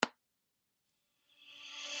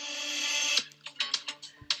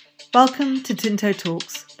Welcome to Tinto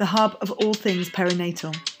Talks, the hub of all things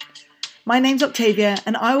perinatal. My name's Octavia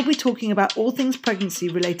and I will be talking about all things pregnancy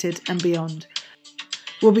related and beyond.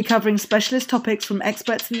 We'll be covering specialist topics from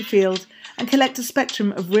experts in the field and collect a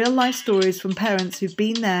spectrum of real life stories from parents who've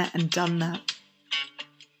been there and done that.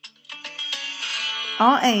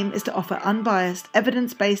 Our aim is to offer unbiased,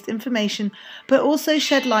 evidence-based information, but also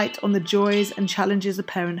shed light on the joys and challenges of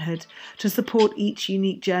parenthood to support each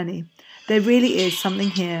unique journey. There really is something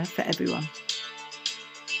here for everyone.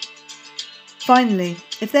 Finally,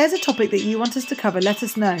 if there's a topic that you want us to cover, let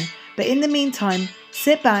us know. But in the meantime,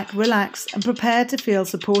 sit back, relax, and prepare to feel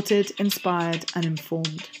supported, inspired, and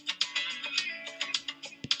informed.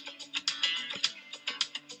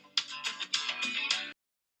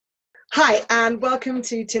 Hi, and welcome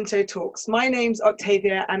to Tinto Talks. My name's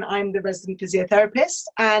Octavia, and I'm the resident physiotherapist.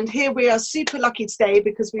 And here we are super lucky today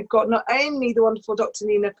because we've got not only the wonderful Dr.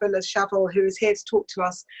 Nina Fuller-Schavel, who is here to talk to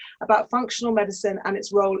us about functional medicine and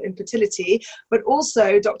its role in fertility, but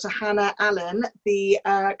also Dr. Hannah Allen, the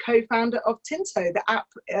co-founder of Tinto, the app,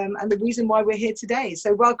 and the reason why we're here today.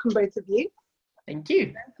 So welcome both of you. Thank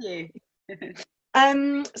you. Thank you.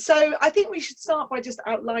 So I think we should start by just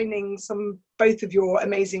outlining both of your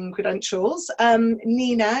amazing credentials.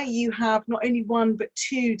 Nina, you have not only one but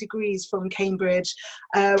two degrees from Cambridge,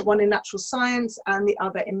 one in natural science and the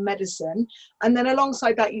other in medicine. And then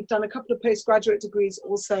alongside that, you've done a couple of postgraduate degrees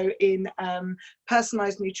also in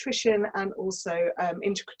personalised nutrition and also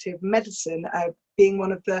integrative medicine, being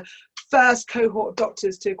one of the first cohort of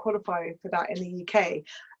doctors to qualify for that in the UK.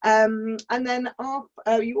 And then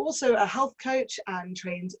you also are a health coach and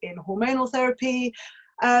trained in hormonal therapy.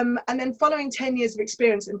 And then following 10 years of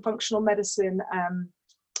experience in functional medicine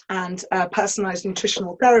and personalised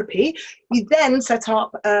nutritional therapy, you then set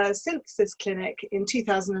up a synthesis clinic in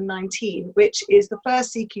 2019, which is the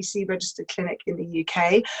first CQC registered clinic in the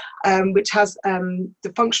UK, which has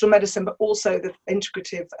the functional medicine, but also the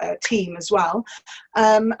integrative team as well.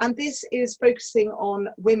 And this is focusing on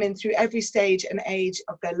women through every stage and age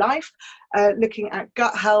of their life, looking at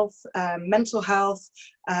gut health, mental health,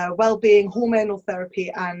 well-being, hormonal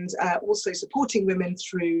therapy, and also supporting women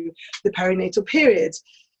through the perinatal period.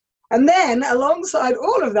 And then alongside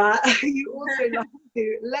all of that, you also like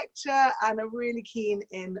to lecture and are really keen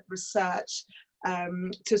in research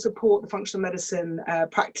to support the functional medicine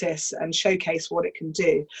practice and showcase what it can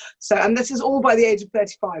do. So, and this is all by the age of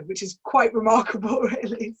 35, which is quite remarkable,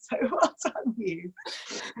 really. So well done you.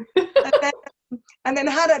 And then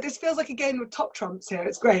Hannah, this feels like a game of top trumps here.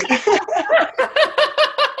 It's great.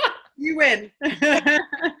 You win.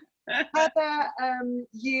 Heather,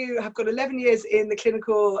 you have got 11 years in the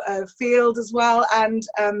clinical field as well, and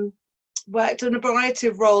worked on a variety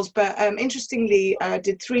of roles, but interestingly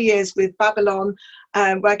did 3 years with Babylon,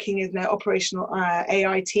 working in their operational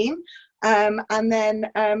AI team. And then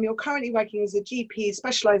you're currently working as a GP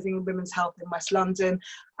specialising in women's health in West London,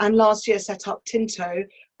 and last year set up Tinto,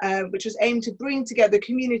 which was aimed to bring together a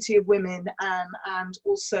community of women and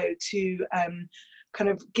also to kind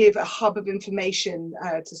of give a hub of information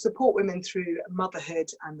to support women through motherhood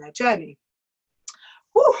and their journey.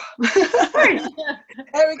 Woo!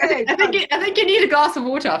 There we go. I think you need a glass of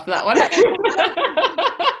water after that one.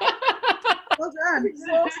 Well done.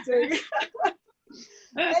 Exhausting.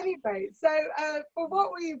 Anyway, so for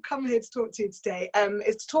what we've come here to talk to you today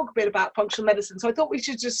is to talk a bit about functional medicine. So I thought we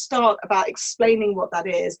should just start about explaining what that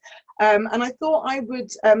is. And I thought I would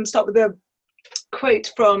start with a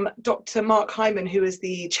quote from Dr. Mark Hyman, who is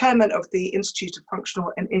the chairman of the Institute of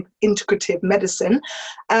Functional and Integrative Medicine.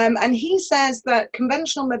 And he says that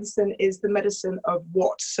conventional medicine is the medicine of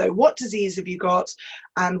what? So what disease have you got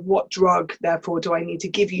and what drug, therefore, do I need to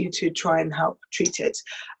give you to try and help treat it?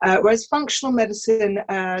 Whereas functional medicine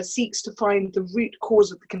seeks to find the root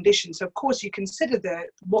cause of the condition. So, of course, you consider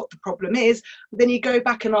what the problem is, but then you go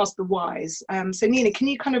back and ask the whys. So, Nina, can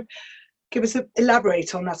you kind of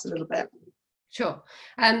elaborate on that a little bit? Sure.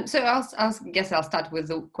 So I guess I'll start with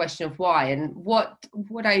the question of why and what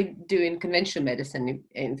I do in conventional medicine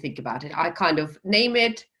and think about it. I kind of name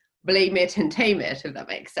it, blame it, and tame it, if that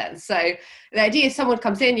makes sense. So the idea is someone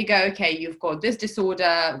comes in, you go, okay, you've got this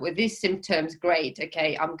disorder with these symptoms, great.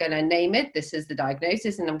 Okay, I'm going to name it. This is the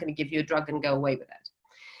diagnosis, and I'm going to give you a drug and go away with it.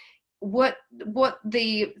 What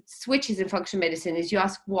the switch is in functional medicine is you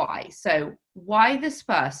ask why. So why this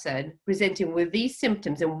person presenting with these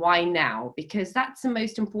symptoms and why now? Because that's the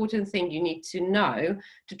most important thing you need to know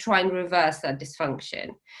to try and reverse that dysfunction.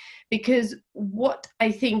 Because what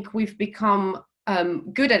I think we've become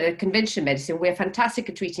good at conventional medicine, we're fantastic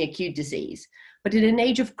at treating acute disease. But in an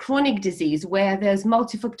age of chronic disease where there's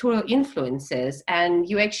multifactorial influences and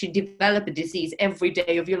you actually develop a disease every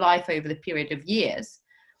day of your life over the period of years,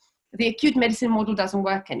 the acute medicine model doesn't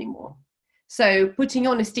work anymore. So putting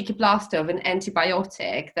on a sticky plaster of an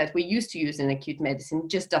antibiotic that we used to use in acute medicine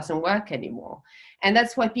just doesn't work anymore. And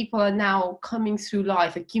that's why people are now coming through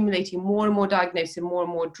life, accumulating more and more diagnoses and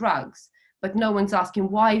more drugs. But no one's asking,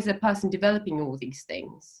 why is a person developing all these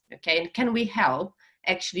things? Okay, and can we help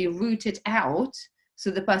actually root it out so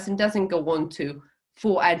the person doesn't go on to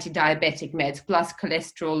 4 anti-diabetic meds plus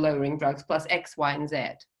cholesterol lowering drugs plus X, Y, and Z?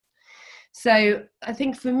 So I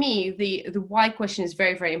think for me, the why question is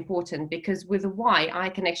very, very important, because with the why, I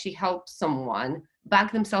can actually help someone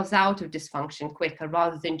back themselves out of dysfunction quicker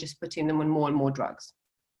rather than just putting them on more and more drugs.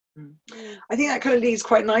 I think that kind of leads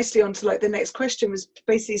quite nicely onto like the next question, was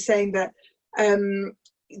basically saying that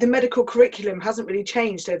the medical curriculum hasn't really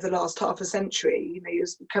changed over the last half a century. You know,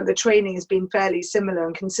 kind of the training has been fairly similar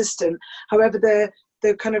and consistent. However,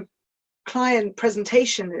 the kind of client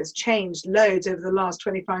presentation has changed loads over the last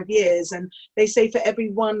 25 years, and they say for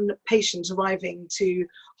every one patient arriving to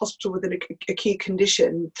hospital with an acute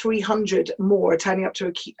condition, 300 more are turning up to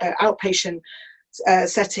an outpatient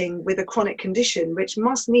setting with a chronic condition, which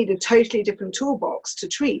must need a totally different toolbox to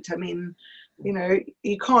treat. I mean, you know,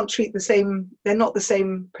 you can't treat the same, they're not the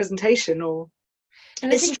same presentation.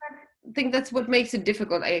 And I think that's what makes it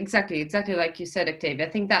difficult. Exactly like you said, Octavia.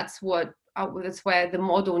 I think that's where the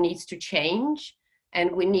model needs to change,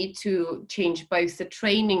 and we need to change both the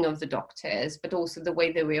training of the doctors, but also the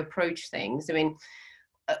way that we approach things. I mean,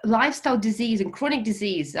 lifestyle disease and chronic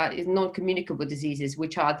disease is non-communicable diseases,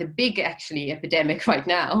 which are the big actually epidemic right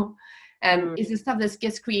now. Is the stuff that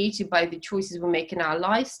gets created by the choices we make in our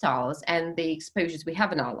lifestyles and the exposures we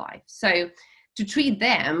have in our life. So to treat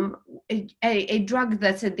them, a drug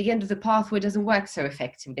that's at the end of the pathway doesn't work so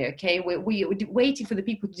effectively, okay? We're waiting for the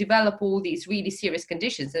people to develop all these really serious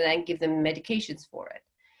conditions and then give them medications for it.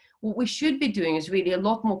 What we should be doing is really a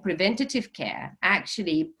lot more preventative care,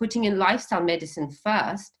 actually putting in lifestyle medicine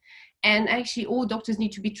first, and actually all doctors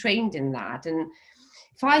need to be trained in that. And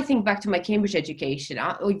if I think back to my Cambridge education,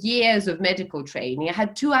 or years of medical training, I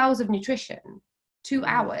had 2 hours of nutrition. 2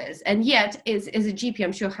 hours, and yet as a GP,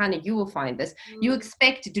 I'm sure Hannah, you will find this, you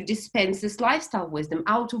expected to dispense this lifestyle wisdom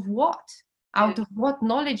out of what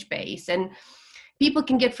knowledge base? And people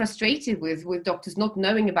can get frustrated with doctors not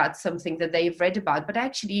knowing about something that they've read about, but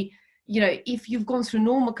actually, you know, if you've gone through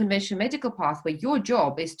normal conventional medical pathway, your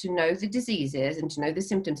job is to know the diseases and to know the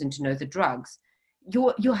symptoms and to know the drugs.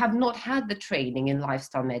 You have not had the training in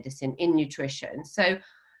lifestyle medicine, in nutrition. So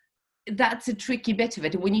that's a tricky bit of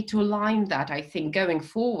it, and we need to align that. I think going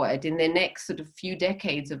forward in the next sort of few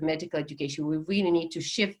decades of medical education, we really need to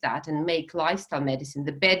shift that and make lifestyle medicine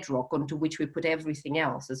the bedrock onto which we put everything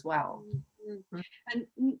else as well. And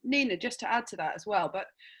Nina, just to add to that as well, but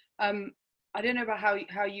I don't know about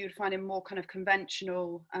how you would find in more kind of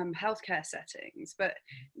conventional healthcare settings, but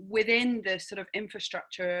within the sort of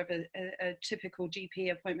infrastructure of a typical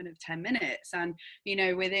GP appointment of 10 minutes, and you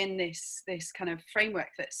know, within this kind of framework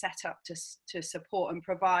that's set up to support and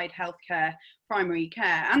provide healthcare, primary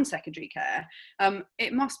care and secondary care,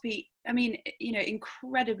 it must be, I mean, you know,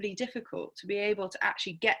 incredibly difficult to be able to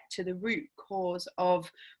actually get to the root cause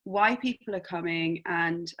of why people are coming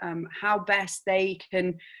and how best they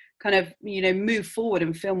can kind of, you know, move forward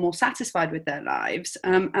and feel more satisfied with their lives.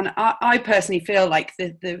 And I personally feel like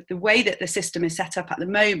the way that the system is set up at the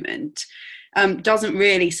moment doesn't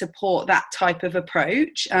really support that type of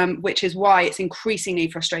approach, which is why it's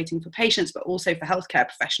increasingly frustrating for patients, but also for healthcare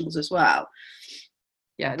professionals as well.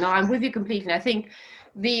 Yeah, no, I'm with you completely. I think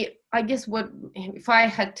I guess if I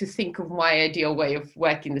had to think of my ideal way of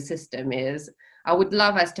working the system is, I would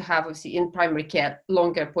love us to have, obviously, in primary care,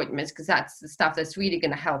 longer appointments, because that's the stuff that's really going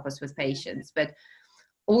to help us with patients, but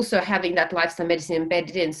also having that lifestyle medicine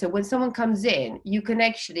embedded in. So when someone comes in, you can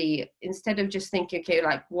actually, instead of just thinking, okay,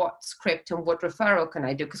 like what script and what referral can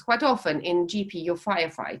I do? Because quite often in GP, you're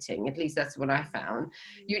firefighting, at least that's what I found.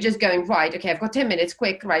 You're just going, right, okay, I've got 10 minutes,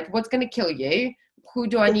 quick, right, what's going to kill you? Who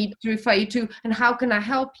do I need to refer you to? And how can I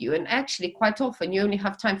help you? And actually, quite often, you only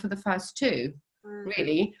have time for the first two.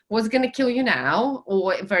 Really, what's going to kill you now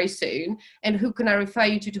or very soon, and who can I refer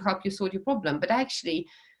you to help you solve your problem? But actually,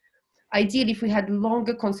 ideally, if we had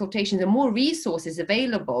longer consultations and more resources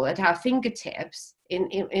available at our fingertips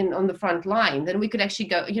in on the front line, then we could actually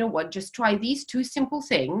go, you know what, just try these two simple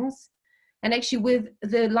things. And actually, with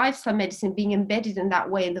the lifestyle medicine being embedded in that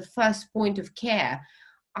way in the first point of care,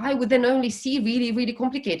 I would then only see really, really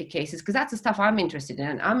complicated cases, because that's the stuff I'm interested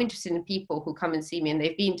in. I'm interested in people who come and see me and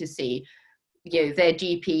they've been to see their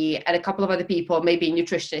GP and a couple of other people, maybe a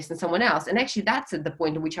nutritionist and someone else. And actually that's at the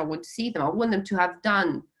point at which I want to see them. I want them to have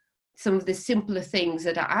done some of the simpler things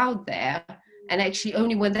that are out there. And actually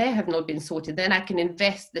only when they have not been sorted, then I can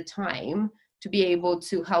invest the time to be able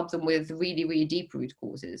to help them with really, really deep root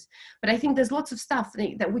causes. But I think there's lots of stuff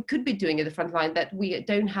that we could be doing at the front line that we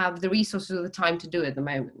don't have the resources or the time to do at the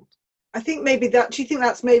moment. I think maybe do you think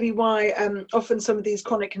that's maybe why often some of these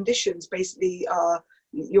chronic conditions basically are,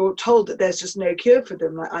 you're told that there's just no cure for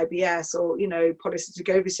them, like IBS or, polycystic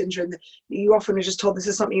ovary syndrome. You often are just told this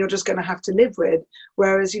is something you're just going to have to live with.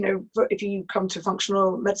 Whereas, if you come to a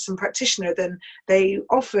functional medicine practitioner, then they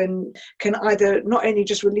often can either not only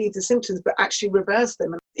just relieve the symptoms, but actually reverse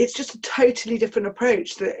them. And it's just a totally different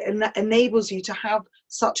approach that enables you to have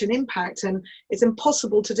such an impact. And it's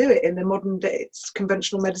impossible to do it in the modern day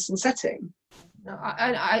conventional medicine setting. No,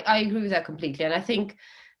 I agree with that completely. And I think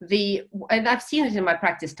and I've seen it in my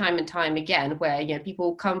practice time and time again, where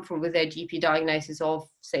people come from with their GP diagnosis of,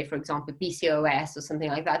 say, for example, PCOS or something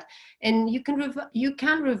like that, and you can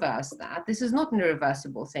reverse that. This is not an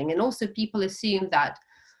irreversible thing. And also people assume that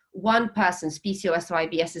one person's PCOS or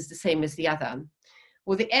IBS is the same as the other.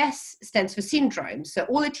 Well, the S stands for syndrome. So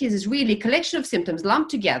all it is really a collection of symptoms lumped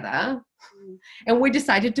together, and we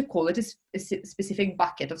decided to call it a specific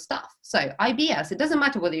bucket of stuff. So IBS, it doesn't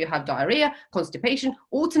matter whether you have diarrhea, constipation,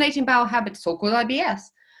 alternating bowel habits, so-called IBS.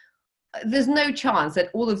 There's no chance that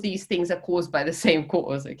all of these things are caused by the same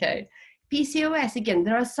cause, okay? PCOS, again,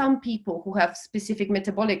 there are some people who have specific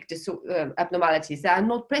metabolic abnormalities that are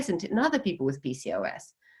not present in other people with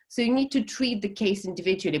PCOS. So you need to treat the case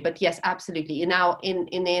individually. But yes, absolutely. Now, in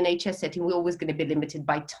the NHS setting, we're always going to be limited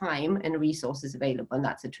by time and resources available, and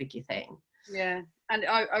that's a tricky thing. Yeah. And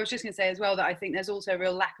I was just going to say as well that I think there's also a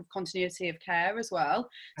real lack of continuity of care as well.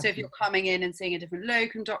 So if you're coming in and seeing a different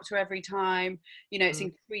locum doctor every time, it's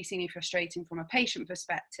increasingly frustrating from a patient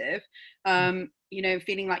perspective,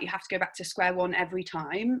 feeling like you have to go back to square one every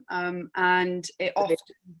time. And it often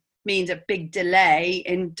means a big delay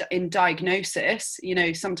in diagnosis,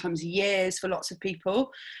 sometimes years for lots of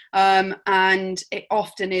people. And it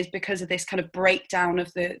often is because of this kind of breakdown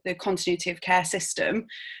of the continuity of care system,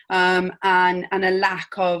 and a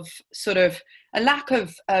lack of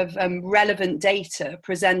relevant data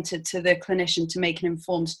presented to the clinician to make an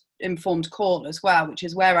informed call as well, which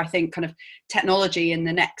is where I think kind of technology in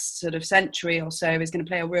the next sort of century or so is going to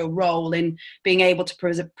play a real role in being able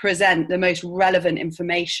to present the most relevant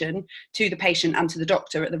information to the patient and to the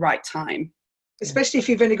doctor at the right time. Especially if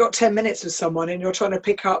you've only got 10 minutes with someone and you're trying to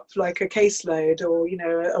pick up like a caseload or,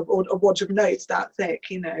 a wad of notes that thick,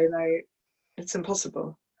 it's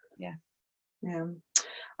impossible. Yeah. Yeah.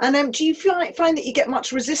 And do you find that you get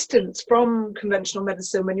much resistance from conventional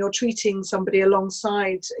medicine when you're treating somebody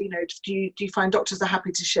alongside? Do you find doctors are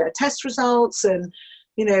happy to share test results, and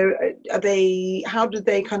how do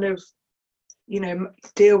they kind of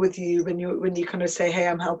deal with you when you kind of say, hey,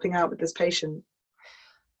 I'm helping out with this patient?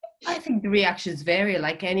 I think the reactions vary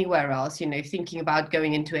like anywhere else. Thinking about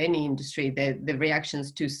going into any industry, the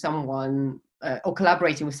reactions to someone or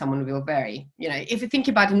collaborating with someone will vary. If you think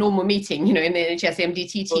about a normal meeting, in the NHS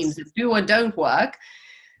MDT teams that do or don't work,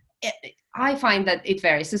 I find that it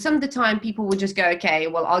varies. So some of the time people will just go, okay,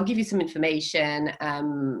 well, I'll give you some information.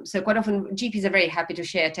 So quite often GPs are very happy to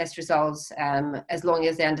share test results as long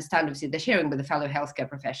as they understand, obviously, they're sharing with the fellow healthcare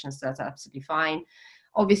professionals, so that's absolutely fine.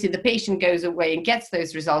 Obviously, the patient goes away and gets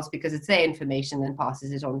those results because it's their information and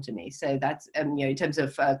passes it on to me. So that's, in terms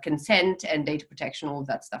of consent and data protection, all of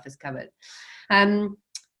that stuff is covered.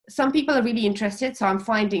 Some people are really interested. So I'm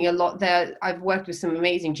finding a lot there. I've worked with some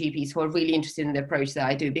amazing GPs who are really interested in the approach that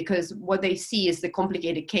I do, because what they see is the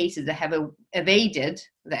complicated cases that have evaded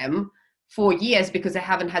them for years because they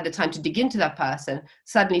haven't had the time to dig into that person,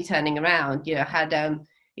 suddenly turning around. I had a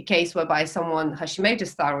case whereby someone,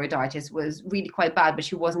 Hashimoto's thyroiditis was really quite bad, but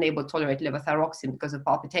she wasn't able to tolerate levothyroxine because of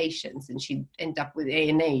palpitations, and she ended up with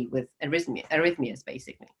ANA with arrhythmias,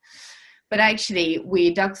 basically. But actually,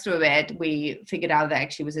 we dug through it. We figured out that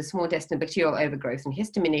actually it was a small intestinal bacterial overgrowth and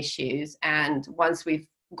histamine issues. And once we've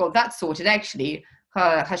got that sorted, actually,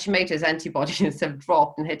 her Hashimoto's antibodies have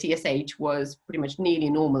dropped, and her TSH was pretty much nearly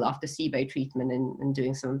normal after SIBO treatment and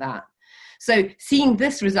doing some of that. So seeing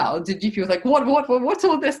this result, the GP was like, what's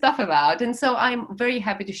all this stuff about? And so I'm very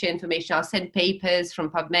happy to share information. I'll send papers from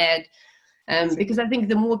PubMed, because I think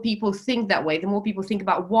the more people think that way, the more people think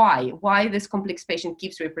about why this complex patient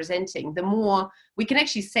keeps representing, the more we can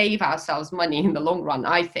actually save ourselves money in the long run,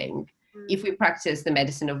 I think, if we practice the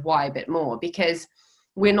medicine of why a bit more, because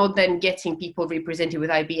we're not then getting people represented with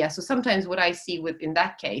IBS. So sometimes what I see in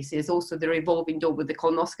that case is also the revolving door with the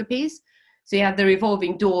colonoscopies. So you have the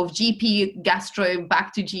revolving door of GP, gastro,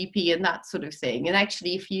 back to GP, and that sort of thing. And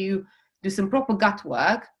actually, if you do some proper gut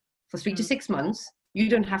work for 3 to 6 months, you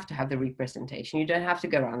don't have to have the representation. You don't have to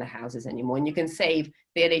go around the houses anymore. And you can save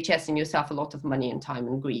the NHS and yourself a lot of money and time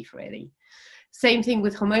and grief, really. Same thing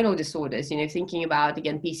with hormonal disorders, thinking about,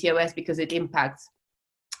 again, PCOS, because it impacts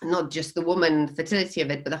not just the woman fertility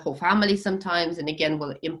of it, but the whole family sometimes. And again,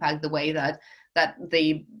 will impact the way that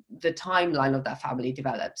the timeline of that family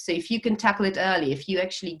develops. So if you can tackle it early, if you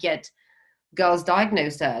actually get girls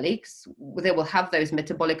diagnosed early, 'cause they will have those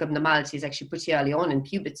metabolic abnormalities actually pretty early on in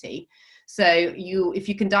puberty. So if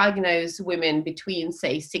you can diagnose women between,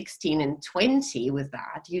 say, 16 and 20 with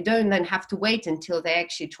that, you don't then have to wait until they're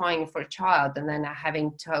actually trying for a child and then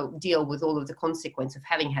having to deal with all of the consequence of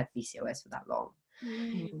having had PCOS for that long.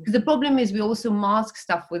 Because the problem is we also mask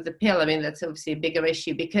stuff with the pill. I mean, that's obviously a bigger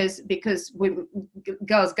issue because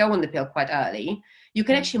girls go on the pill quite early. You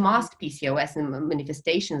can actually mask PCOS and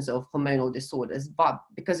manifestations of hormonal disorders, but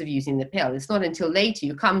because of using the pill, it's not until later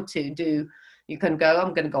you can go,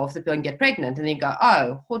 I'm going to go off the pill and get pregnant. And then you go,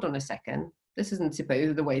 oh, hold on a second. This isn't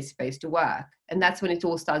the way it's supposed to work. And that's when it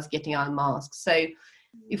all starts getting unmasked. So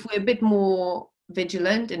if we're a bit more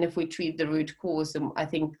vigilant and if we treat the root cause, I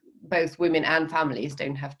think both women and families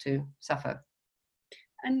don't have to suffer.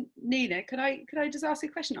 And Nina, could I just ask a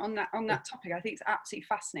question on that topic? I think it's absolutely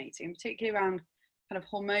fascinating, particularly around kind of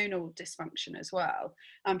hormonal dysfunction as well,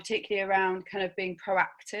 and particularly around kind of being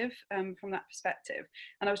proactive from that perspective.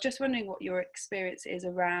 And I was just wondering what your experience is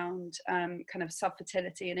around kind of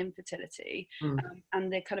subfertility and infertility,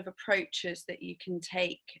 and the kind of approaches that you can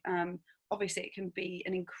take. Obviously, it can be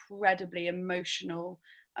an incredibly emotional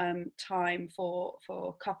time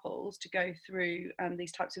for couples to go through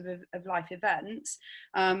these types of life events,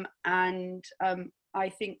 and I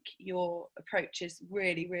think your approach is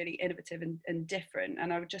really, really innovative and different,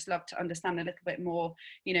 and I would just love to understand a little bit more,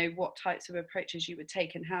 what types of approaches you would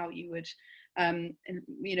take and how you would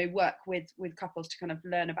work with couples to kind of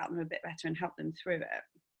learn about them a bit better and help them through it.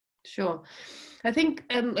 Sure. I think,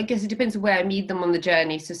 I guess it depends where I meet them on the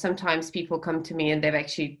journey. So sometimes people come to me and they've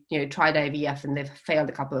actually, tried IVF and they've failed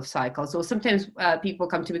a couple of cycles. Or sometimes people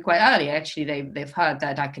come to me quite early. Actually, they've heard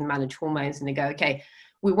that I can manage hormones and they go, okay,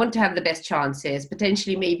 we want to have the best chances.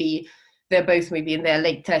 Potentially, maybe they're both maybe in their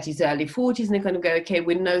late 30s, early 40s, and they're going to go, okay,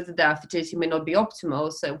 we know that their fertility may not be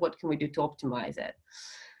optimal. So what can we do to optimize it?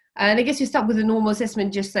 And I guess you start with a normal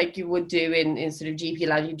assessment, just like you would do in sort of GP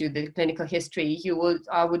lab. You do the clinical history.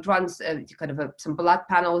 I would run some blood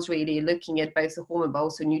panels, really looking at both the hormone but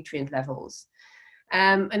also nutrient levels.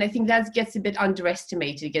 And I think that gets a bit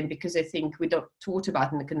underestimated again, because I think we don't taught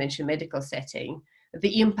about in the conventional medical setting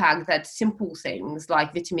the impact that simple things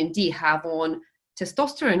like vitamin D have on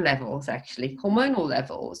testosterone levels, actually hormonal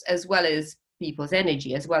levels, as well as people's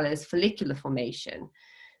energy, as well as follicular formation.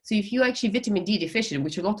 So if you're actually vitamin D deficient,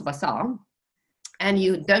 which a lot of us are, and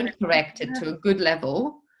you don't correct it to a good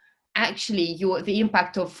level, actually the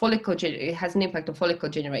impact of follicle has an impact on follicle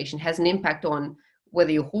generation, has an impact on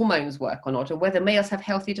whether your hormones work or not, or whether males have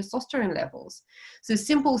healthy testosterone levels. So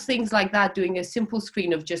simple things like that, doing a simple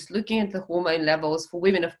screen of just looking at the hormone levels. For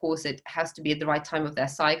women, of course, it has to be at the right time of their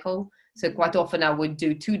cycle. So quite often I would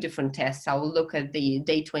do 2 different tests. I will look at the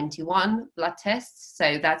day 21 blood tests.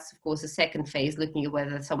 So that's, of course, the second phase, looking at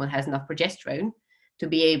whether someone has enough progesterone to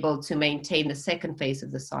be able to maintain the second phase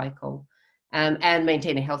of the cycle, and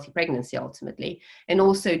maintain a healthy pregnancy ultimately. And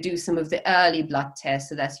also do some of the early blood tests.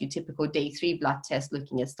 So that's your typical day 3 blood test,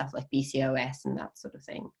 looking at stuff like PCOS and that sort of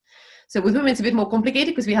thing. So with women, it's a bit more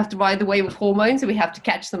complicated because we have to ride the wave of hormones. So we have to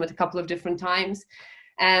catch them at a couple of different times.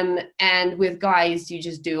 And with guys, you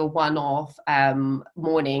just do a one-off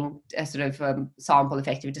morning sample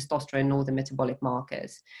effective testosterone and all the metabolic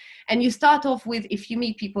markers. And you start off with, if you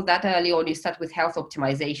meet people that early on, you start with health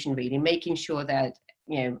optimization, really making sure that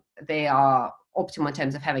they are optimal in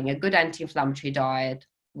terms of having a good anti-inflammatory diet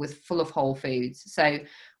full of whole foods. So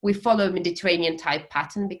we follow a Mediterranean type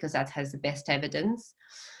pattern because that has the best evidence.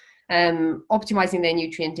 Optimizing their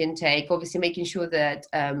nutrient intake, obviously making sure that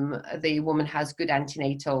the woman has good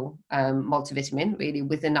antenatal multivitamin, really,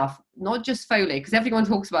 with enough, not just folate, because everyone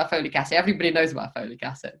talks about folic acid, everybody knows about folic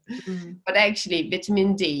acid, but actually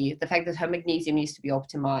vitamin D, the fact that her magnesium needs to be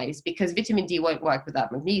optimized, because vitamin D won't work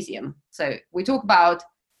without magnesium. So we talk about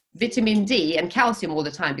vitamin D and calcium all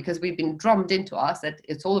the time because we've been drummed into us that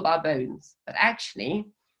it's all about bones, but actually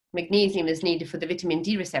magnesium is needed for the vitamin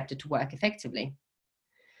D receptor to work effectively.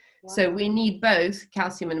 Wow. So we need both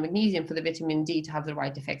calcium and magnesium for the vitamin D to have the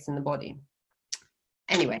right effects in the body.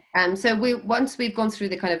 Anyway, so once we've gone through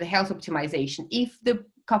the kind of the health optimization, if the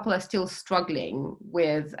couple are still struggling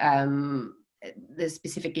with the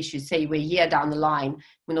specific issues, say we're a year down the line,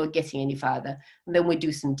 we're not getting any further, and then we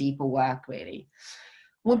do some deeper work really.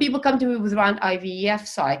 When people come to me with around IVF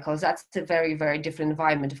cycles, that's a very, very different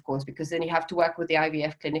environment, of course, because then you have to work with the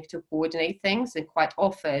IVF clinic to coordinate things. And quite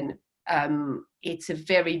often it's a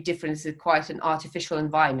very different, it's quite an artificial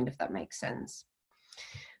environment, if that makes sense.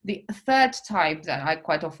 The third type that I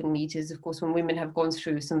quite often meet is, of course, when women have gone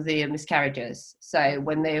through some of the miscarriages. So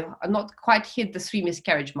when they are not quite hit the 3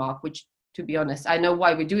 miscarriage mark, which, to be honest, I know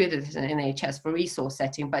why we do it as an NHS for resource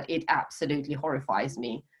setting, but it absolutely horrifies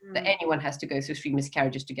me that anyone has to go through 3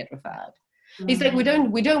 miscarriages to get referred. It's like we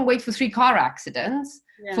don't wait for 3 car accidents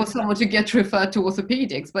for someone to get referred to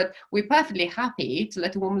orthopedics, but we're perfectly happy to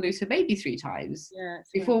let a woman lose her baby 3 times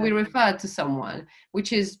before we refer to someone,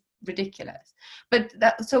 which is ridiculous. But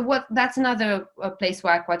that's another place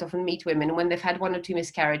where I quite often meet women when they've had 1 or 2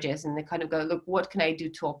 miscarriages, and they kind of go, look, what can I do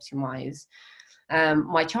to optimize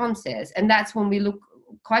my chances? And that's when we look,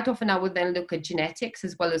 quite often I would then look at genetics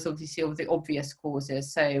as well as obviously of the obvious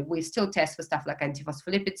causes. So we still test for stuff like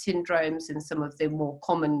antiphospholipid syndromes and some of the more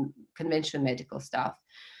common conventional medical stuff.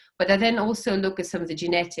 But I then also look at some of the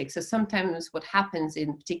genetics. So sometimes what happens,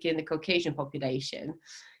 in particular in the Caucasian population,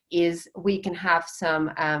 is we can have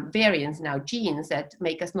some variants in our genes that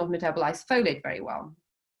make us not metabolize folate very well.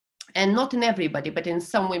 And not in everybody, but in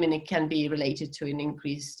some women, it can be related to an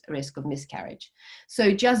increased risk of miscarriage.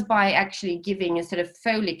 So just by actually giving, instead of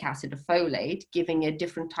folic acid or folate, giving a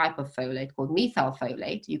different type of folate called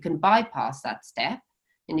methylfolate, you can bypass that step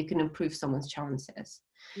and you can improve someone's chances.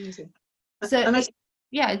 Amazing. So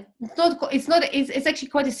it's actually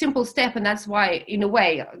quite a simple step. And that's why, in a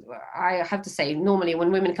way, I have to say, normally when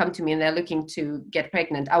women come to me and they're looking to get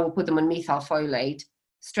pregnant, I will put them on methylfolate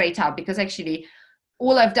straight up, because actually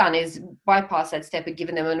all I've done is bypass that step and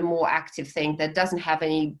given them a more active thing that doesn't have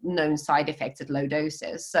any known side effects at low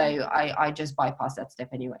doses. So I just bypass that step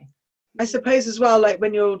anyway. I suppose as well, like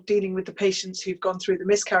when you're dealing with the patients who've gone through the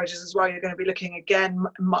miscarriages as well, you're going to be looking again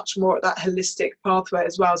much more at that holistic pathway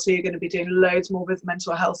as well. So you're going to be doing loads more with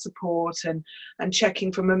mental health support and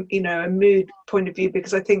checking from a mood point of view,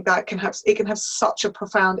 because I think that can have such a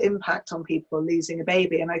profound impact on people losing a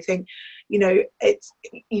baby. And I think,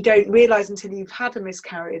 you don't realize until you've had a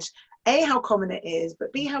miscarriage, A, how common it is,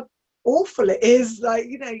 but B, how awful it is. Like,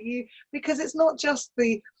 because it's not just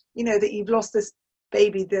that you've lost this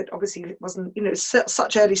baby that obviously wasn't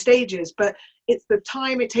such early stages, but it's the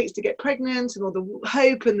time it takes to get pregnant and all the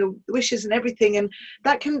hope and the wishes and everything, and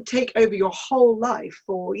that can take over your whole life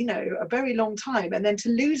for a very long time, and then to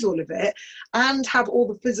lose all of it and have all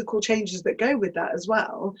the physical changes that go with that as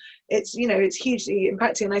well, it's hugely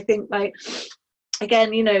impacting. And I think, like,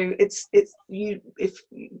 again, it's you, if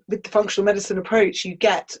with the functional medicine approach, you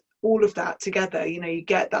get all of that together, you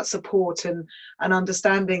get that support and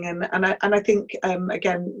understanding, and I think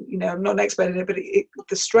again, I'm not an expert in it, but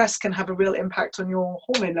the stress can have a real impact on your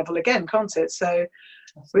hormone level again, can't it? So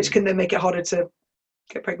absolutely. Which can then make it harder to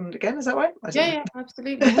get pregnant again, is that right? Yeah,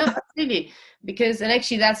 absolutely. No, absolutely, because, and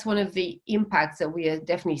actually that's one of the impacts that we are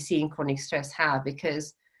definitely seeing chronic stress have,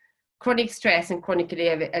 because chronic stress and chronically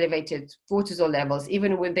elevated cortisol levels,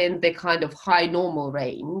 even within the kind of high normal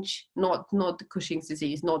range, not the Cushing's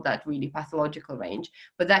disease, not that really pathological range,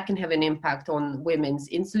 but that can have an impact on women's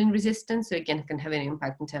insulin resistance. So again, it can have an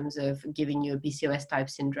impact in terms of giving you a PCOS type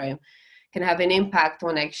syndrome, can have an impact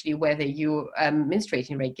on actually whether you're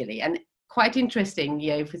menstruating regularly. And quite interesting,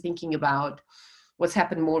 if we're thinking about what's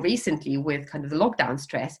happened more recently with kind of the lockdown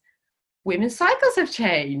stress, women's cycles have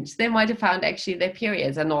changed. They might have found actually their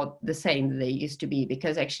periods are not the same that they used to be,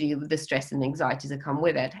 because actually the stress and the anxieties that come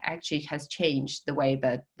with it actually has changed the way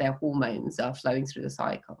that their hormones are flowing through the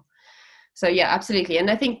cycle. So yeah, absolutely.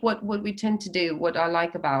 And I think what we tend to do, what I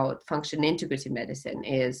like about functional integrative medicine,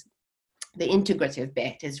 is the integrative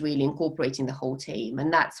bit is really incorporating the whole team.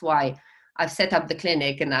 And that's why I've set up the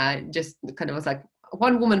clinic, and I just kind of was like,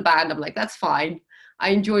 one woman band, I'm like, that's fine. I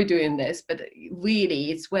enjoy doing this. But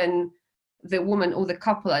really, it's when the woman or the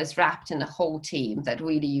couple is wrapped in a whole team that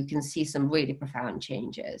really you can see some really profound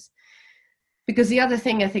changes. Because the other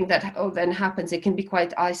thing I think that then happens, it can be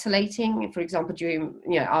quite isolating, for example, during,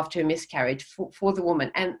 after a miscarriage for the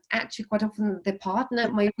woman. And actually quite often the partner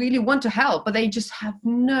might really want to help, but they just have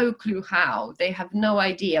no clue how. They have no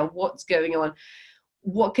idea what's going on.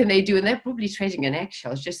 What can they do? And they're probably treading on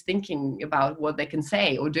eggshells, just thinking about what they can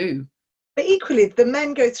say or do. But equally, the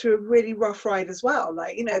men go through a really rough ride as well.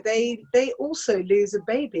 Like, they also lose a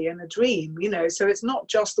baby and a dream, so it's not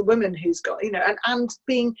just the woman who's got, and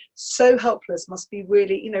being so helpless must be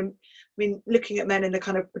really, mean, looking at men in the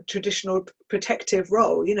kind of traditional protective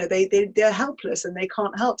role, you know, they're helpless and they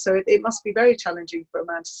can't help. So it must be very challenging for a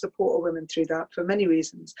man to support a woman through that for many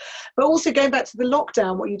reasons. But also going back to the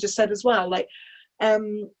lockdown, what you just said as well, like,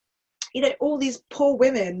 you know, all these poor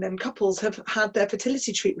women and couples have had their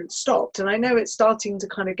fertility treatment stopped. And I know it's starting to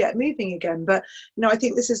kind of get moving again. But, you know, I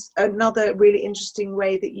think this is another really interesting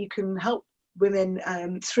way that you can help women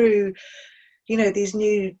through, you know, these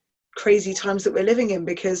new crazy times that we're living in,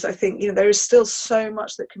 because I think, you know, there is still so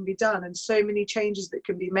much that can be done and so many changes that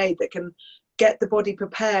can be made that can get the body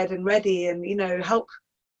prepared and ready and, you know, help,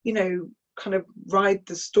 you know, kind of ride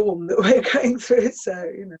the storm that we're going through. So,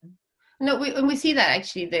 you know. No, we see that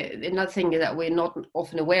actually. Another thing is that we're not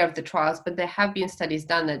often aware of the trials, but there have been studies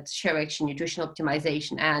done that show actually nutritional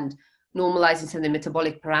optimization and normalizing some of the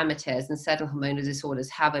metabolic parameters and certain hormonal disorders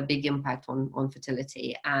have a big impact on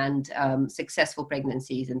fertility and successful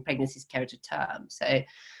pregnancies and pregnancies carried to term. So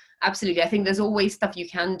absolutely, I think there's always stuff you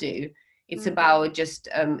can do. It's about just,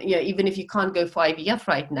 you know, even if you can't go for IVF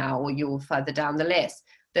right now or you're further down the list,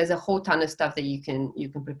 there's a whole ton of stuff that you can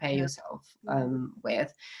prepare yourself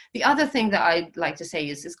with. The other thing that I'd like to say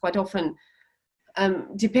is quite often,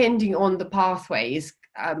 depending on the pathways,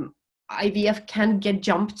 IVF can get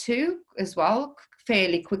jumped to as well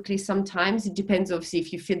fairly quickly. Sometimes it depends, obviously,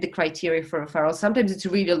 if you fit the criteria for referral. Sometimes it's a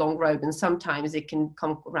really long road and sometimes it can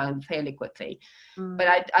come around fairly quickly.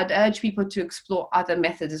 But I'd urge people to explore other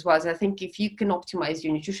methods as well. So I think if you can optimize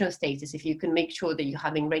your nutritional status, if you can make sure that you're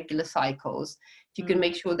having regular cycles, if you can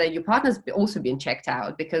make sure that your partner's also being checked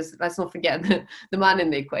out, because let's not forget the man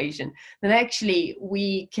in the equation, then actually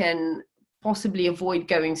we can possibly avoid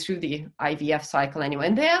going through the IVF cycle anyway.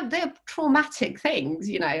 And they're traumatic things,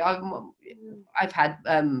 you know. I've had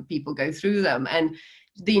people go through them, and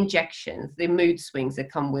the injections, the mood swings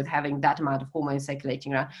that come with having that amount of hormones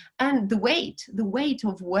circulating around, and the weight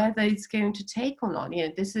of whether it's going to take or not. You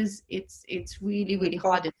know, it's really, really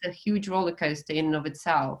hard. It's a huge roller coaster in and of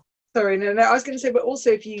itself. Sorry, no, I was going to say, but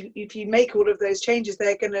also if you make all of those changes,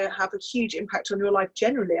 they're going to have a huge impact on your life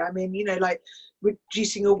generally. I mean, you know, like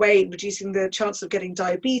reducing your weight, reducing the chance of getting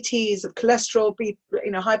diabetes, of cholesterol, you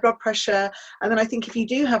know, high blood pressure. And then I think if you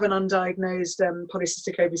do have an undiagnosed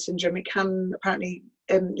polycystic ovary syndrome, it can apparently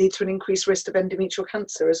lead to an increased risk of endometrial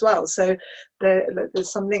cancer as well. So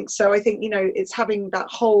there's some links. So I think, you know, it's having that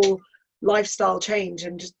whole lifestyle change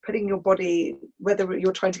and just putting your body, whether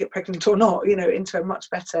you're trying to get pregnant or not, you know, into a much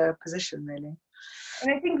better position, really.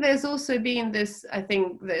 And I think there's also been this, I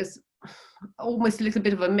think there's almost a little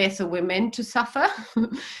bit of a myth that we're meant to suffer.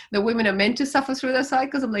 The women are meant to suffer through their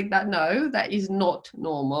cycles. I'm like, no, that is not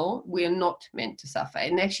normal. We are not meant to suffer.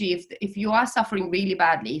 And actually, if you are suffering really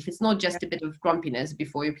badly, if it's not just a bit of grumpiness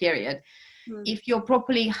before your period, if you're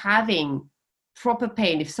properly having proper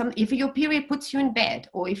pain, if your period puts you in bed,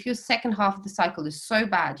 or if your second half of the cycle is so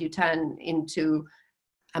bad you turn into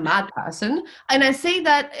a mad person, and I say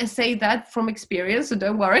that from experience, so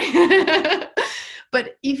don't worry.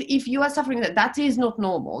 But if you are suffering that is not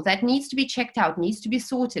normal, that needs to be checked out, needs to be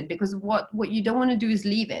sorted, because what you don't want to do is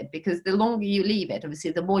leave it, because the longer you leave it,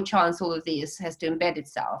 obviously the more chance all of this has to embed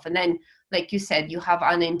itself, and then, like you said, you have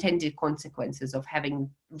unintended consequences of having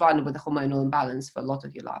run with a hormonal imbalance for a lot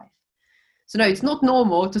of your life. So no, it's not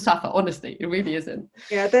normal to suffer, honestly. It really isn't.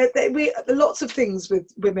 Yeah, lots of things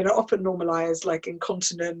with women are often normalized, like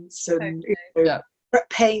incontinence and you know,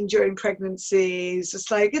 pain during pregnancy. It's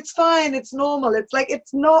just like, it's fine, it's normal. It's like,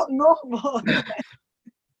 it's not normal.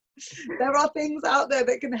 There are things out there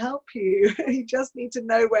that can help you. You just need to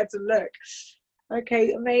know where to look.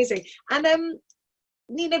 Okay, amazing. And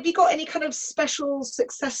Nina, have you got any kind of special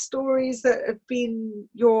success stories that have been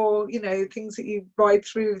your, you know, things that you ride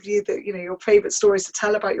through with you, that, you know, your favorite stories to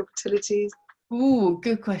tell about your fertility? Ooh,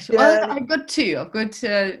 good question. Yeah. Well, I've got two.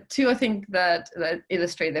 Two, I think, that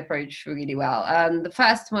illustrate the approach really well. The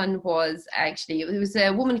first one was actually, it was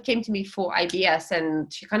a woman who came to me for IBS,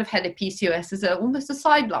 and she kind of had a PCOS as almost a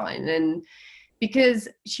sideline. And because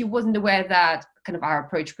she wasn't aware that kind of our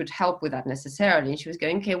approach could help with that necessarily, and she was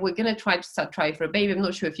going, okay, we're going to try for a baby. I'm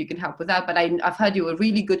not sure if you can help with that, but I've heard you were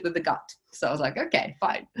really good with the gut. So I was like, okay,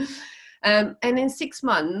 fine. And in 6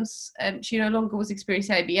 months, she no longer was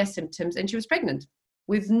experiencing IBS symptoms, and she was pregnant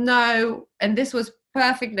and this was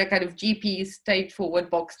perfect, the kind of GP straightforward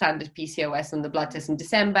box standard PCOS on the blood test in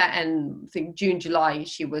December, and I think June, July,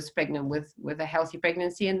 she was pregnant with a healthy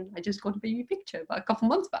pregnancy, and I just got a baby picture about a couple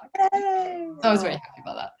months back. Yay! So I was very happy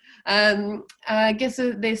about that. I guess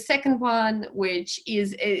the second one, which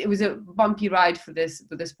is, it was a bumpy ride for this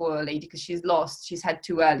poor lady, because she's had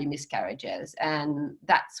 2 early miscarriages, and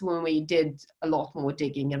that's when we did a lot more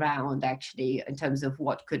digging around, actually, in terms of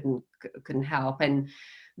what couldn't help. And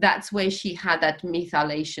that's where she had that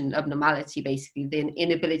methylation abnormality, basically the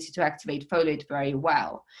inability to activate folate very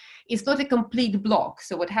well. It's not a complete block.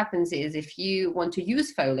 So what happens is, if you want to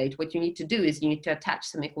use folate, what you need to do is you need to attach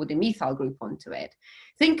something called a methyl group onto it.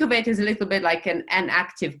 Think of it as a little bit like an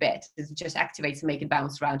active bit. It just activates and make it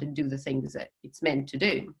bounce around and do the things that it's meant to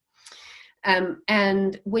do.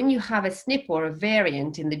 And when you have a SNP or a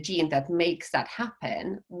variant in the gene that makes that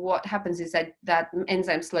happen, what happens is that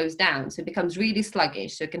enzyme slows down. So it becomes really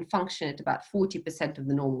sluggish. So it can function at about 40% of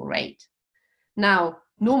the normal rate. Now,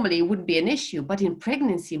 normally it wouldn't be an issue, but in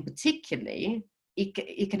pregnancy in particularly,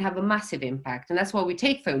 it can have a massive impact. And that's why we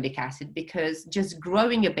take folic acid, because just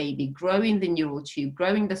growing a baby, growing the neural tube,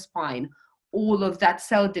 growing the spine, all of that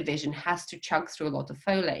cell division has to chug through a lot of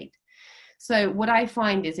folate. So what I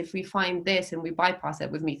find is, if we find this and we bypass it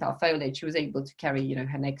with methylfolate, she was able to carry,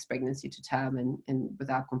 her next pregnancy to term and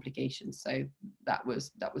without complications. So that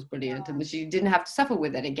was brilliant. And she didn't have to suffer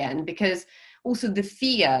with it again, because also the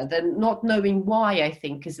fear, the not knowing why, I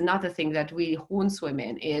think, is another thing that really haunts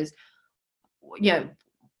women. Is,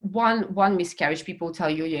 one miscarriage, people tell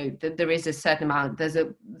you, that there is a certain amount, there's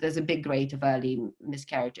a big rate of early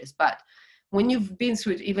miscarriages, but when you've been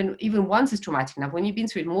through it, even once is traumatic enough, when you've been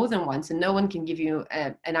through it more than once and no one can give you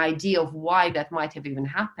an idea of why that might have even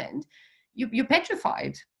happened, you're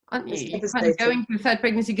petrified, aren't you? You're kind of going through third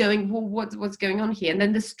pregnancy going, well, what's going on here? And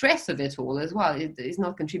then the stress of it all as well is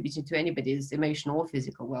not contributing to anybody's emotional or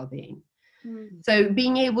physical well-being. So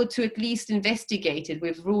being able to at least investigate it,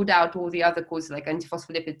 we've ruled out all the other causes like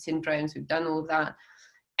antiphospholipid syndromes, we've done all that.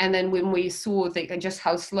 And then when we saw just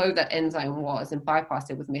how slow that enzyme was and bypassed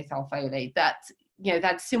it with methylfolate,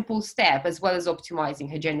 that simple step, as well as optimizing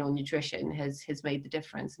her general nutrition, has made the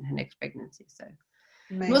difference in her next pregnancy. So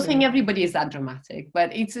amazing. I'm not saying everybody is that dramatic,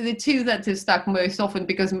 but it's the two that have stuck most often,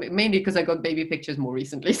 mainly because I got baby pictures more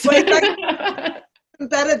recently. So.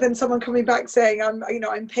 Better than someone coming back saying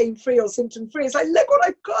I'm pain-free or symptom-free. It's like, look what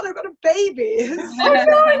I've got a baby.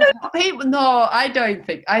 No, I don't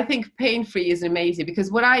think. I think pain-free is amazing,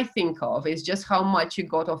 because what I think of is just how much you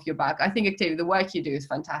got off your back. I think, Octavia, the work you do is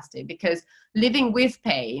fantastic, because living with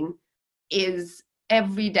pain is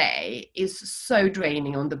every day is so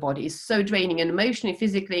draining on the body, is so draining and emotionally,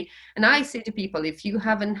 physically. And I say to people, if you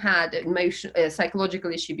haven't had a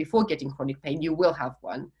psychological issue before getting chronic pain, you will have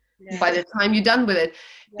one. Yeah. By the time you're done with it,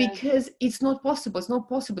 because it's not possible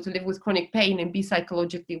to live with chronic pain and be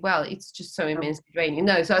psychologically well. It's just so immensely draining.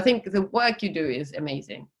 No, so I think the work you do is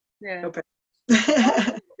amazing. Yeah. Okay.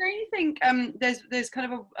 Don't you think there's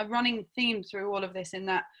kind of a running theme through all of this, in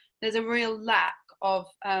that there's a real lack of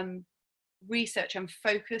research and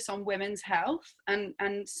focus on women's health, and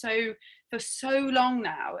so for so long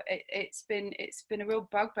now it's been a real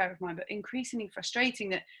bugbear of mine, but increasingly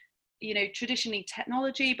frustrating that traditionally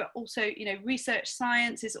technology, but also, research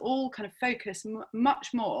science is all kind of focused much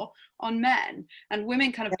more on men, and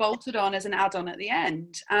women kind of bolted on as an add-on at the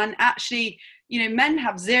end. And actually, men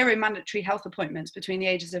have 0 mandatory health appointments between the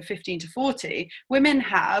ages of 15 to 40. Women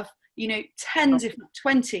have, tens, if not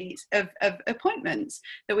 20s of appointments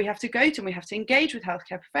that we have to go to, and we have to engage with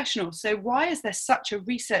healthcare professionals. So why is there such a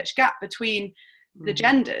research gap between the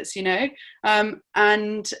genders,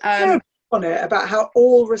 on it about how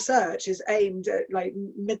all research is aimed at like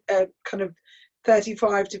kind of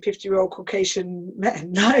 35 to 50-year-old Caucasian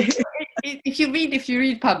men. If you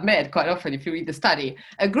read PubMed, quite often, if you read the study,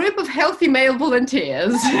 a group of healthy male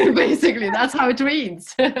volunteers, basically, that's how it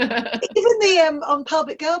reads. Even the on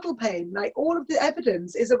pelvic girdle pain, like all of the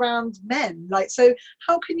evidence is around men. Like, so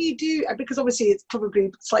how can you do? Because obviously it's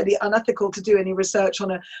probably slightly unethical to do any research on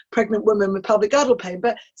a pregnant woman with pelvic girdle pain,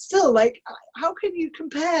 but still, like, how can you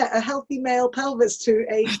compare a healthy male pelvis to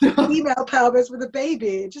a female pelvis with a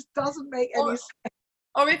baby? It just doesn't make any sense.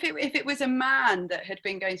 Or if it was a man that had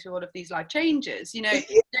been going through all of these life changes, don't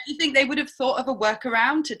you think they would have thought of a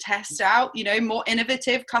workaround to test out, more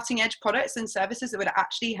innovative, cutting edge products and services that would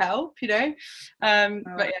actually help, But yeah.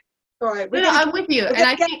 Right. I'm with you. And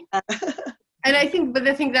I think, but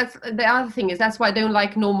I think that's the other thing is, that's why I don't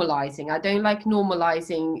like normalizing. I don't like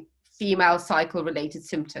normalizing female cycle related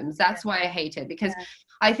symptoms. That's why I hate it, because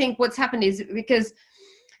I think what's happened is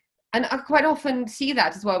and I quite often see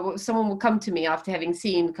that as well. Someone will come to me after having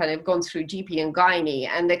gone through GP and gynae,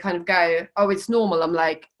 and they kind of go, oh, it's normal. I'm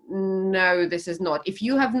like, no, this is not. If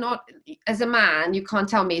you have not, as a man, you can't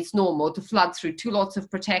tell me it's normal to flood through 2 lots of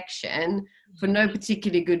protection for no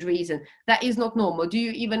particularly good reason. That is not normal. Do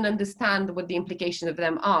you even understand what the implications of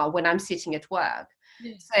them are when I'm sitting at work?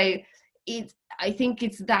 Yes. So I think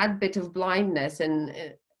it's that bit of blindness,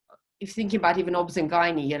 and if thinking about even obs and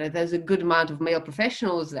gynae, you know, there's a good amount of male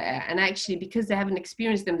professionals there, and actually because they haven't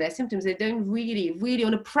experienced their symptoms, they don't really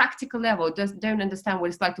on a practical level don't understand what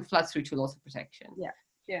it's like to flood through to loss of protection.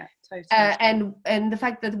 Yeah, totally. And the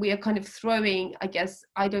fact that we are kind of throwing, I guess,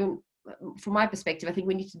 from my perspective, I think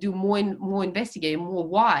we need to do more investigating, more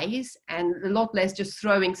whys, and a lot less just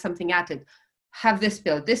throwing something at it. Have this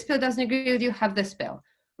pill doesn't agree with you, have this pill.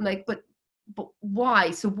 I'm like, but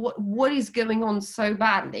why? So what is going on so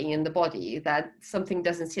badly in the body that something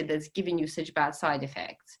doesn't sit, that's giving you such bad side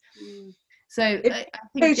effects? So I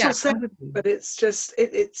think, but it's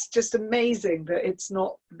just amazing that it's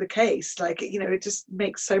not the case. Like, you know, it just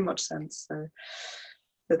makes so much sense. So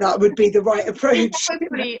that would be the right approach.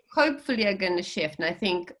 Hopefully are going to shift. And I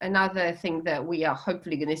think another thing that we are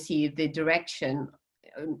hopefully going to see the direction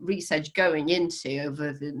research going into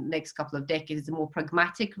over the next couple of decades is more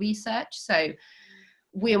pragmatic research. So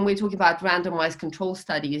when we're talking about randomized control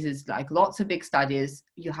studies, is like lots of big studies,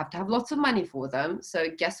 you have to have lots of money for them. So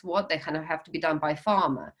guess what? They kind of have to be done by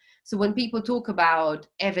pharma. So when people talk about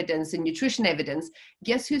evidence and nutrition evidence,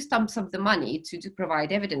 guess who stumps up the money to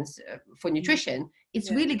provide evidence for nutrition?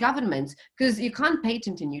 It's really governments, because you can't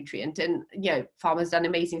patent a nutrient. And, you know, pharma's done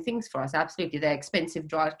amazing things for us. Absolutely. They're expensive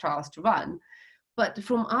trials to run. But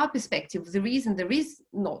from our perspective, the reason there is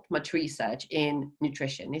not much research in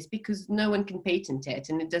nutrition is because no one can patent it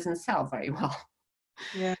and it doesn't sell very well.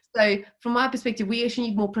 Yeah. So from our perspective, we actually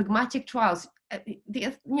need more pragmatic trials.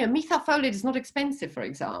 Methylfolate is not expensive, for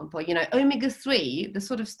example. You know, omega-3, the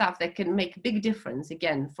sort of stuff that can make a big difference,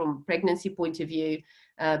 again, from pregnancy point of view,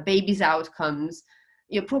 babies' outcomes.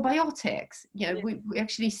 Probiotics, we're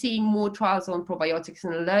actually seeing more trials on probiotics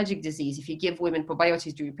and allergic disease. If you give women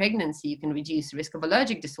probiotics during pregnancy, you can reduce the risk of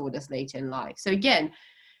allergic disorders later in life. So again,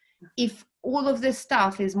 if all of this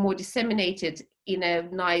stuff is more disseminated in a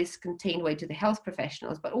nice contained way to the health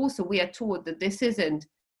professionals, but also we are taught that this isn't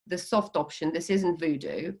the soft option, this isn't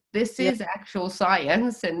voodoo, this is actual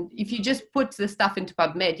science. And if you just put the stuff into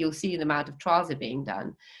PubMed, you'll see the amount of trials are being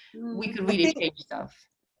done. We could really change stuff.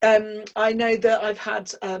 I know that I've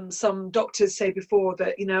had some doctors say before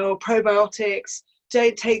that, probiotics,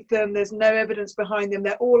 don't take them, there's no evidence behind them,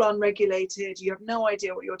 they're all unregulated, you have no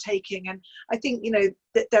idea what you're taking. And I think,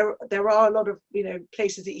 that there are a lot of,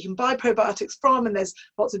 places that you can buy probiotics from, and there's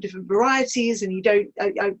lots of different varieties, and you don't,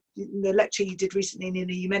 in the lecture you did recently,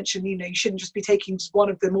 Nina, you mentioned, you shouldn't just be taking just one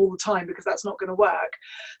of them all the time, because that's not going to work.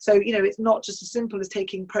 So, it's not just as simple as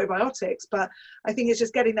taking probiotics, but I think it's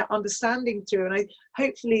just getting that understanding through. And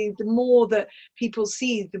hopefully the more that people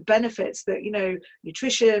see the benefits that,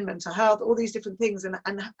 nutrition, mental health, all these different things,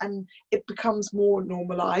 and it becomes more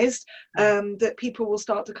normalized, that people will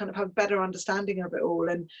start to kind of have better understanding of it all.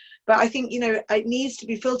 But I think, it needs to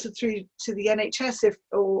be filtered through to the NHS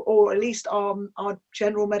or at least our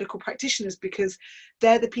general medical practitioners, because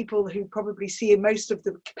they're the people who probably see most of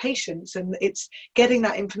the patients, and it's getting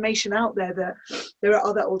that information out there that there are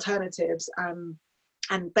other alternatives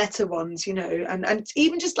and better ones, and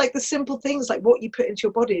even just like the simple things like what you put into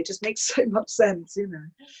your body, it just makes so much sense,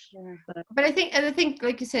 But I think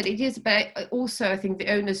like you said, it is, but also I think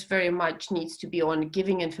the onus very much needs to be on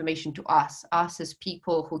giving information to us as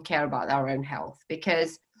people who care about our own health,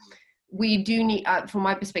 because we do need, from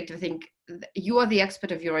my perspective, I think you are the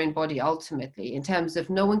expert of your own body ultimately, in terms of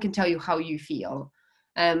no one can tell you how you feel.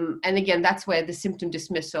 And again, that's where the symptom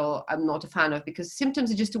dismissal I'm not a fan of, because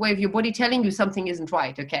symptoms are just a way of your body telling you something isn't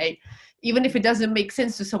right, okay? Even if it doesn't make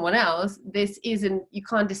sense to someone else, you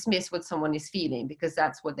can't dismiss what someone is feeling, because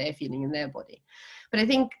that's what they're feeling in their body. But I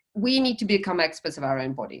think we need to become experts of our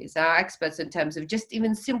own bodies, our experts in terms of just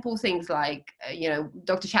even simple things like,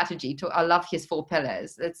 Dr. Chatterjee, I love his 4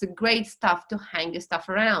 pillars. It's a great stuff to hang your stuff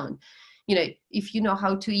around. If you know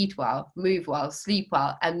how to eat well, move well, sleep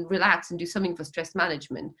well, and relax and do something for stress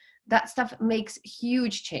management, that stuff makes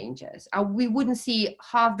huge changes. We wouldn't see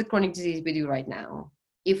half the chronic disease we do right now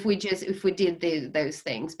if we did those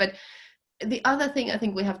things. But the other thing I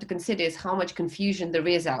think we have to consider is how much confusion there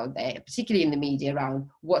is out there, particularly in the media, around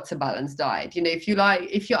what's a balanced diet. If you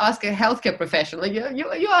ask a healthcare professional,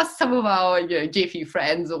 you ask some of our GFU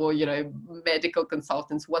friends or medical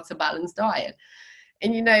consultants, what's a balanced diet?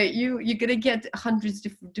 And you're going to get hundreds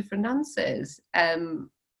of different answers.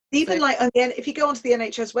 If you go onto the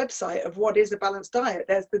NHS website of what is a balanced diet,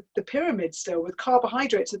 there's the pyramid still with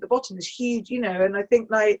carbohydrates at the bottom is huge, and I think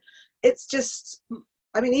it's just,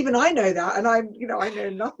 even I know that, and I know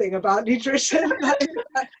nothing about nutrition.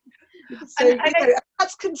 So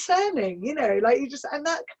that's concerning, and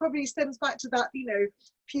that probably stems back to that,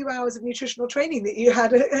 few hours of nutritional training that you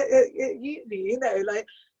had at uni,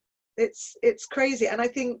 it's crazy. And I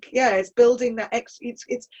think, yeah, it's building that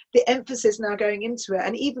it's the emphasis now going into it.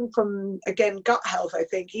 And even from, again, gut health, I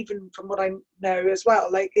think, even from what I know as well,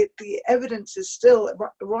 like the evidence is still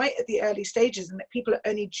right at the early stages, and that people are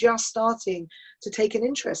only just starting to take an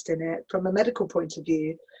interest in it from a medical point of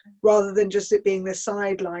view, rather than just it being the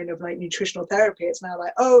sideline of like nutritional therapy. It's now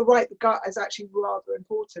like, oh right, the gut is actually rather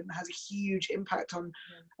important and has a huge impact on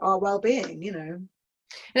our well-being, you know.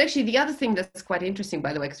 And actually, the other thing that's quite interesting,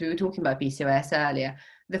 by the way, because we were talking about PCOS earlier,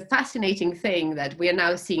 the fascinating thing that we are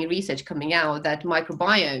now seeing research coming out that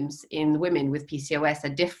microbiomes in women with PCOS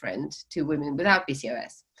are different to women without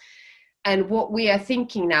PCOS. And what we are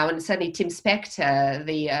thinking now, and certainly Tim Spector,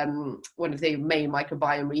 the one of the main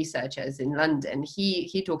microbiome researchers in London,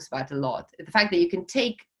 he talks about a lot. The fact that you can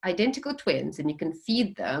take identical twins and you can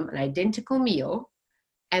feed them an identical meal,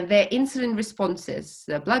 and their insulin responses,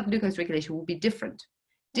 their blood glucose regulation will be different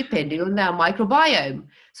depending on their microbiome.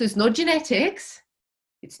 So it's not genetics,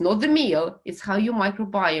 it's not the meal, it's how your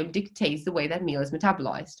microbiome dictates the way that meal is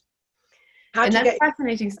metabolized. And that's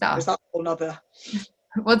fascinating stuff. Is that another?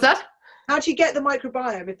 What's that? How do you get the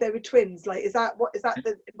microbiome if they were twins? Like, is that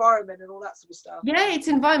the environment and all that sort of stuff? Yeah, it's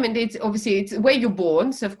environment. It's obviously it's where you're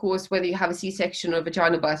born. So of course, whether you have a C-section or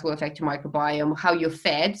vaginal birth will affect your microbiome. How you're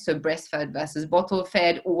fed, so breastfed versus bottle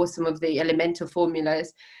fed, or some of the elemental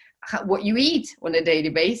formulas. What you eat on a daily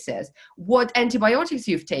basis, what antibiotics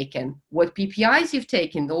you've taken, what PPIs you've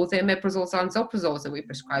taken, all the omeprazoles and lansoprazole that we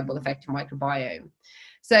prescribe will affect your microbiome.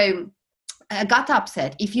 So a gut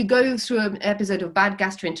upset, if you go through an episode of bad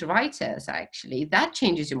gastroenteritis, actually, that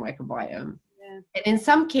changes your microbiome. Yeah. And in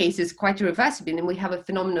some cases, quite irreversibly, and we have a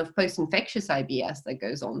phenomenon of post-infectious IBS that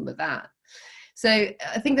goes on with that. So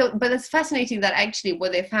I think that, but it's fascinating that actually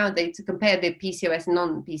what they found, they to compare the PCOS and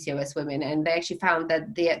non-PCOS women, and they actually found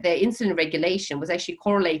that their insulin regulation was actually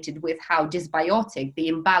correlated with how dysbiotic, the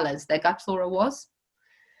imbalance their gut flora was.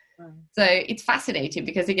 So it's fascinating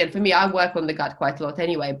because, again, for me, I work on the gut quite a lot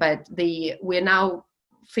anyway, but we're now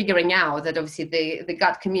figuring out that obviously the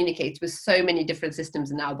gut communicates with so many different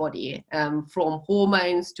systems in our body, from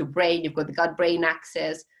hormones to brain. You've got the gut-brain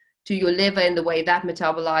axis to your liver and the way that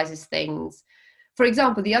metabolizes things. For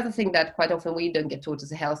example, the other thing that quite often we don't get taught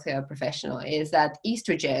as a healthcare professional is that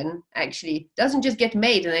estrogen actually doesn't just get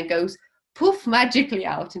made and then goes poof magically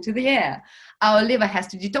out into the air. Our liver has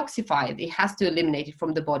to detoxify it. It has to eliminate it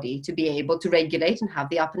from the body to be able to regulate and have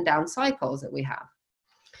the up and down cycles that we have.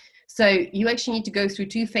 So you actually need to go through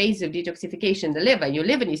 2 phases of detoxification in the liver. Your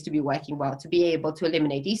liver needs to be working well to be able to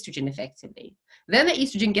eliminate estrogen effectively. Then the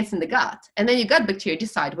estrogen gets in the gut, and then your gut bacteria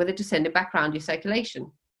decide whether to send it back around your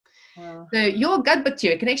circulation. Wow. So your gut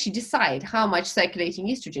bacteria can actually decide how much circulating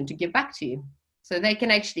estrogen to give back to you. So they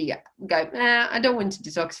can actually go, I don't want to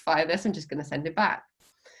detoxify this, I'm just going to send it back.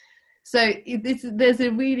 So there's a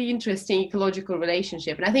really interesting ecological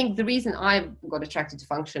relationship. And I think the reason I got attracted to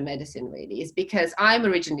functional medicine really is because I'm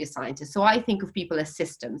originally a scientist. So I think of people as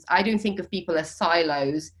systems. I don't think of people as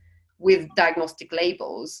silos with diagnostic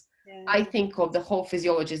labels. Yeah. I think of the whole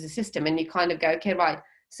physiology as a system, and you kind of go, okay, right.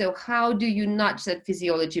 So how do you nudge that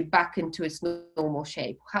physiology back into its normal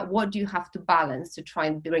shape? What do you have to balance to try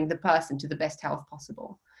and bring the person to the best health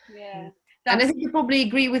possible? Yeah. And I think you probably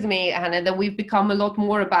agree with me, Hannah, that we've become a lot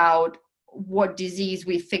more about what disease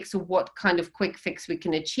we fix or what kind of quick fix we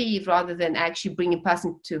can achieve rather than actually bringing a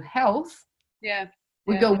person to health. Yeah.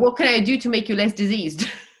 We go, what can I do to make you less diseased?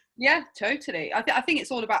 Yeah, totally. I think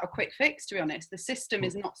it's all about a quick fix, to be honest. The system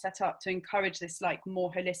is not set up to encourage this like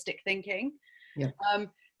more holistic thinking. Yeah.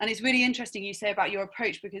 And it's really interesting you say about your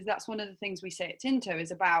approach, because that's one of the things we say at Tinto is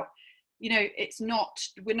about, you know,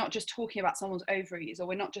 we're not just talking about someone's ovaries, or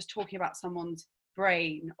we're not just talking about someone's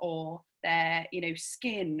brain or their, you know,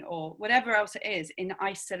 skin or whatever else it is in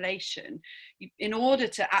isolation. In order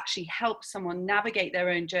to actually help someone navigate their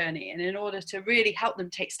own journey, and in order to really help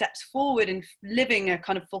them take steps forward in living a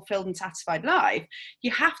kind of fulfilled and satisfied life,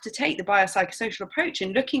 you have to take the biopsychosocial approach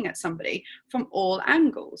in looking at somebody from all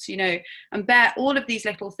angles, you know, and bear all of these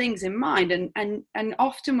little things in mind. And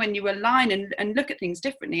often when you align and look at things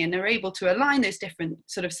differently and are able to align those different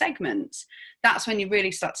sort of segments, that's when you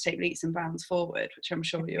really start to take leaps and bounds forward, which I'm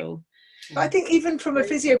sure you'll. I think even from a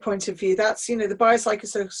physio point of view, that's, you know, the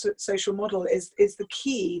biopsychosocial model is the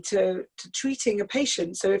key to treating a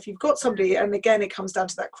patient. So if you've got somebody, and again, it comes down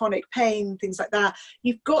to that chronic pain, things like that,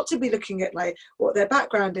 you've got to be looking at like what their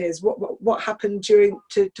background is, what happened during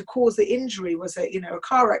to cause the injury. Was it, you know, a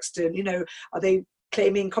car accident? You know, are they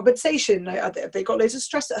claiming compensation? Have they got loads of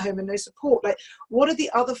stress at home and no support? Like, what are the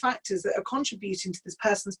other factors that are contributing to this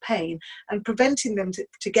person's pain and preventing them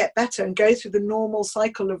to get better and go through the normal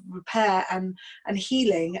cycle of repair and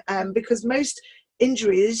healing? Because most,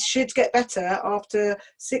 injuries should get better after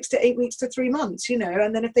 6 to 8 weeks to 3 months, you know,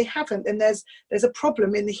 and then if they haven't, then there's a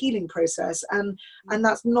problem in the healing process, and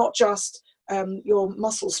that's not just your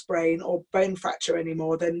muscle sprain or bone fracture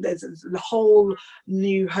anymore. Then there's a whole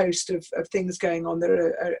new host of things going on that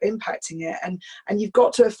are impacting it, and you've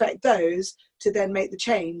got to affect those to then make the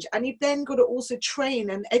change. And you've then got to also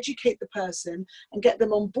train and educate the person and get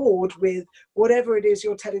them on board with whatever it is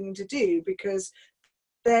you're telling them to do, because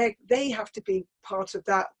they have to be part of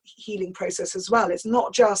that healing process as well. It's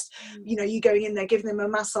not just, you know, you going in there giving them a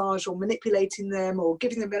massage or manipulating them or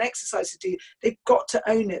giving them an exercise to do. They've got to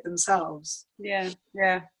own it themselves. Yeah.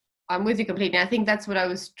 I'm with you completely. I think that's what I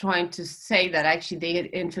was trying to say, that actually the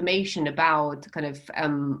information about kind of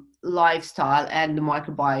lifestyle and the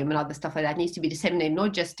microbiome and other stuff like that needs to be disseminated,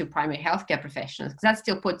 not just to primary healthcare professionals, because that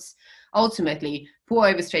still puts ultimately poor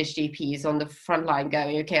overstretched GPs on the front line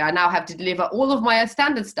going, okay, I now have to deliver all of my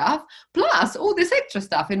standard stuff plus all this extra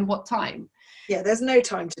stuff in what time? Yeah, there's no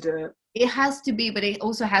time to do it. It has to be, but it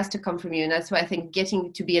also has to come from you. And that's why I think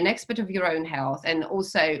getting to be an expert of your own health, and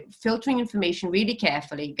also filtering information really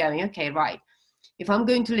carefully, going, okay, right, if I'm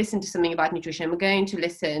going to listen to something about nutrition, I'm going to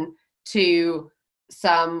listen to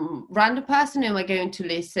some random person, am I going to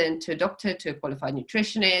listen to a doctor, to a qualified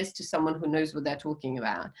nutritionist, to someone who knows what they're talking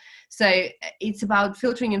about? So it's about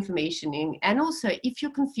filtering information in. And also, if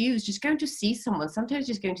you're confused, just going to see someone, sometimes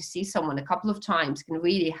just going to see someone a couple of times can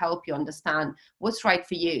really help you understand what's right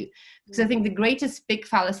for you. Because I think the greatest big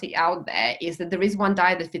fallacy out there is that there is one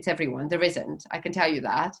diet that fits everyone. There isn't. I can tell you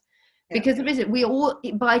that. Because there isn't. We're all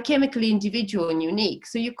biochemically individual and unique.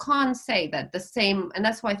 So you can't say that the same, and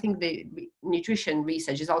that's why I think the nutrition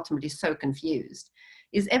research is ultimately so confused,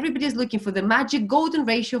 is everybody's looking for the magic golden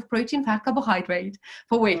ratio of protein, fat, carbohydrate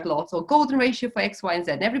for weight loss, or golden ratio for X, Y, and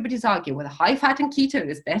Z. And everybody's arguing whether high fat and keto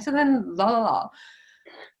is better than la la la.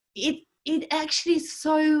 It actually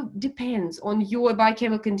so depends on your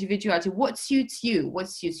biochemical individuality, what suits you, what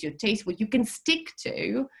suits your taste, what you can stick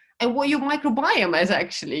to, and what your microbiome is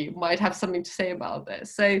actually might have something to say about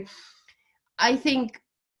this. So I think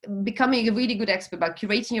becoming a really good expert about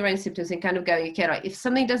curating your own symptoms and kind of going, okay, right, if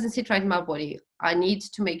something doesn't sit right in my body, I need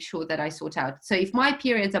to make sure that I sort out. So if my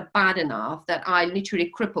periods are bad enough that I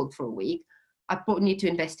literally crippled for a week, I probably need to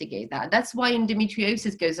investigate that. That's why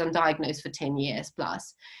endometriosis goes undiagnosed for 10 years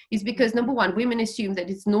plus, is because number one, women assume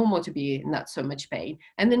that it's normal to be in that so much pain.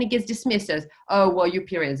 And then it gets dismissed as, oh, well, your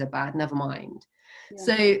periods are bad, never mind. Yeah.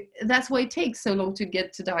 So that's why it takes so long to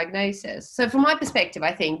get to diagnosis. So from my perspective,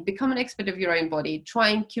 I think become an expert of your own body,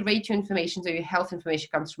 try and curate your information so your health information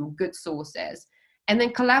comes from good sources, and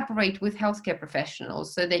then collaborate with healthcare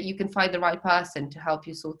professionals so that you can find the right person to help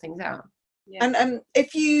you sort things out. Yeah. And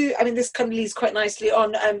if you, I mean, this kind of leads quite nicely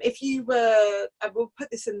on, if you were, we'll put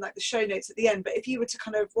this in like the show notes at the end, but if you were to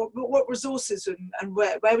kind of, what resources and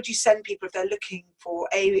where would you send people if they're looking for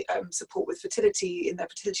support with fertility in their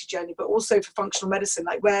fertility journey, but also for functional medicine?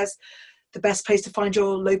 Like, where's the best place to find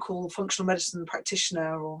your local functional medicine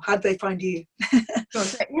practitioner, or how do they find you? Sure.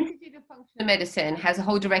 So Institute of Functional Medicine has a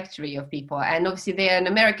whole directory of people, and obviously they're an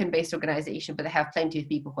American-based organization, but they have plenty of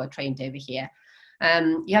people who are trained over here.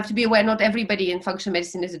 You have to be aware, not everybody in functional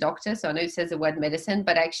medicine is a doctor. So I know it says the word medicine,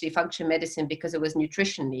 but actually functional medicine, because it was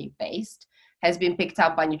nutritionally based, has been picked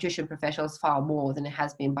up by nutrition professionals far more than it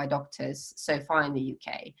has been by doctors so far in the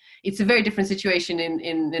UK. It's a very different situation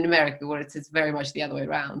in America, where it's very much the other way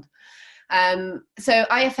around. So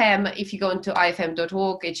IFM, if you go into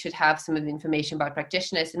ifm.org, it should have some of the information about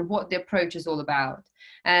practitioners and what the approach is all about.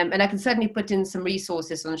 And I can certainly put in some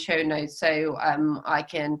resources on show notes. So I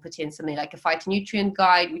can put in something like a phytonutrient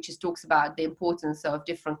guide, which just talks about the importance of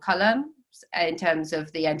different columns in terms of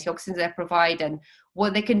the antioxidants they provide and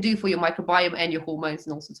what they can do for your microbiome and your hormones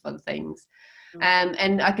and all sorts of other things.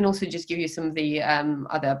 And I can also just give you some of the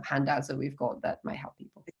other handouts that we've got that might help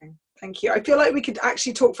people. Okay. Thank you. I feel like we could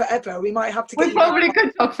actually talk forever. We might have to get We probably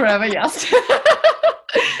could talk forever, yes.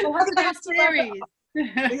 We'll have to series.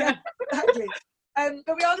 Yeah, exactly.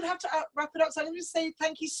 But we are going to have to wrap it up. So I'm going to say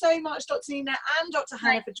thank you so much, Dr. Nina and Dr.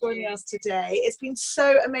 Hannah, for joining us today. It's been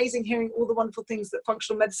so amazing hearing all the wonderful things that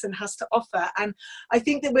functional medicine has to offer. And I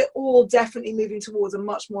think that we're all definitely moving towards a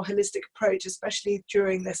much more holistic approach, especially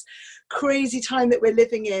during this crazy time that we're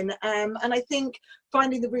living in. And I think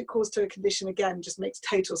finding the root cause to a condition, again, just makes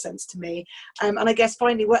total sense to me. And I guess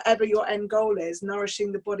finding whatever your end goal is,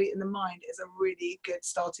 nourishing the body and the mind, is a really good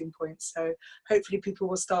starting point. So hopefully people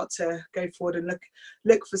will start to go forward and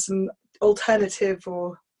look for some alternative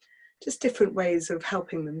or just different ways of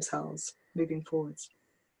helping themselves moving forwards.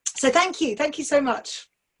 So thank you so much.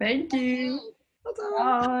 Thank you. Well done.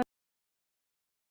 Bye.